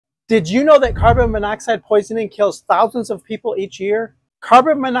Did you know that carbon monoxide poisoning kills thousands of people each year?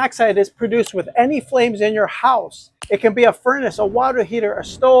 Carbon monoxide is produced with any flames in your house. It can be a furnace, a water heater, a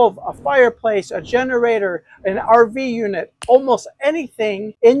stove, a fireplace, a generator, an RV unit, almost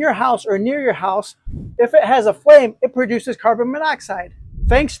anything in your house or near your house. If it has a flame, it produces carbon monoxide.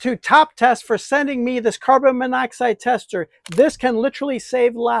 Thanks to Top Test for sending me this carbon monoxide tester. This can literally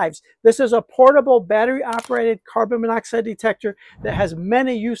save lives. This is a portable battery-operated carbon monoxide detector that has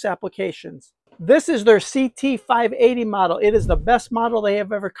many use applications. This is their CT580 model. It is the best model they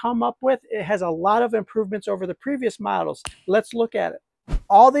have ever come up with. It has a lot of improvements over the previous models. Let's look at it.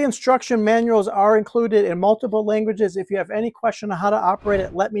 All the instruction manuals are included in multiple languages. If you have any question on how to operate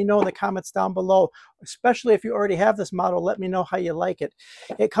it, let me know in the comments down below. Especially if you already have this model, let me know how you like it.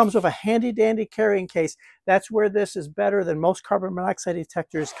 It comes with a handy dandy carrying case. That's where this is better than most carbon monoxide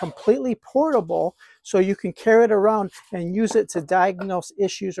detectors. Completely portable, so you can carry it around and use it to diagnose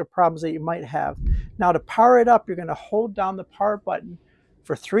issues or problems that you might have. Now to power it up, you're going to hold down the power button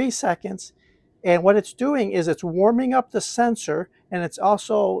for 3 seconds. And what it's doing is it's warming up the sensor, and it's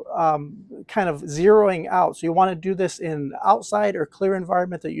also kind of zeroing out. So you want to do this in outside or clear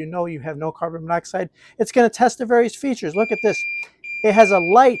environment that you know you have no carbon monoxide. It's going to test the various features. Look at this. It has a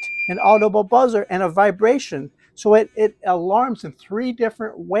light, an audible buzzer, and a vibration. So it alarms in 3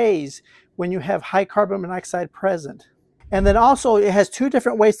 different ways when you have high carbon monoxide present. And then also it has 2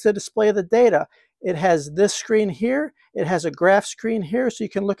 different ways to display the data. It has this screen here. It has a graph screen here, so you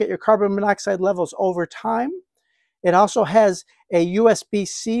can look at your carbon monoxide levels over time. It also has a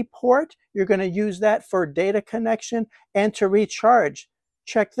USB-C port. You're going to use that for data connection and to recharge.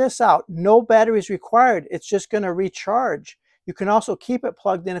 Check this out. No batteries required. It's just going to recharge. You can also keep it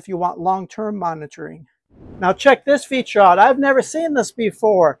plugged in if you want long-term monitoring. Now check this feature out. I've never seen this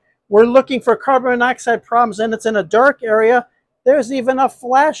before. We're looking for carbon monoxide problems and it's in a dark area. There's even a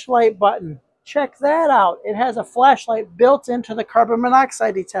flashlight button. Check that out. It has a flashlight built into the carbon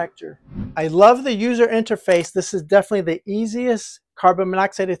monoxide detector. I love the user interface. This is definitely the easiest carbon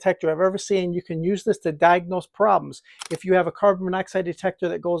monoxide detector I've ever seen. You can use this to diagnose problems. If you have a carbon monoxide detector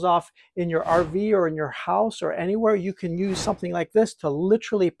that goes off in your RV or in your house or anywhere, you can use something like this to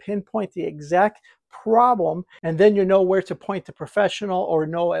literally pinpoint the exact problem, and then you know where to point the professional or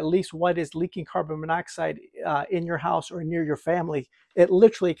know at least what is leaking carbon monoxide in your house or near your family. It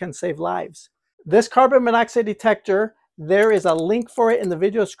literally can save lives. This carbon monoxide detector, there is a link for it in the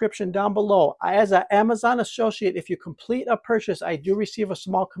video description down below. As an Amazon associate, if you complete a purchase, I do receive a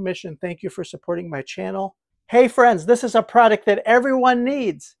small commission. Thank you for supporting my channel. Hey friends, this is a product that everyone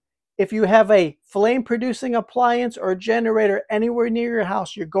needs. If you have a flame-producing appliance or generator anywhere near your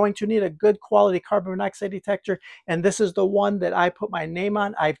house, you're going to need a good quality carbon monoxide detector, and this is the one that I put my name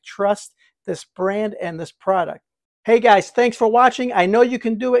on. I trust this brand and this product. Hey guys, thanks for watching. I know you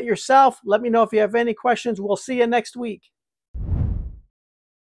can do it yourself. Let me know if you have any questions. We'll see you next week.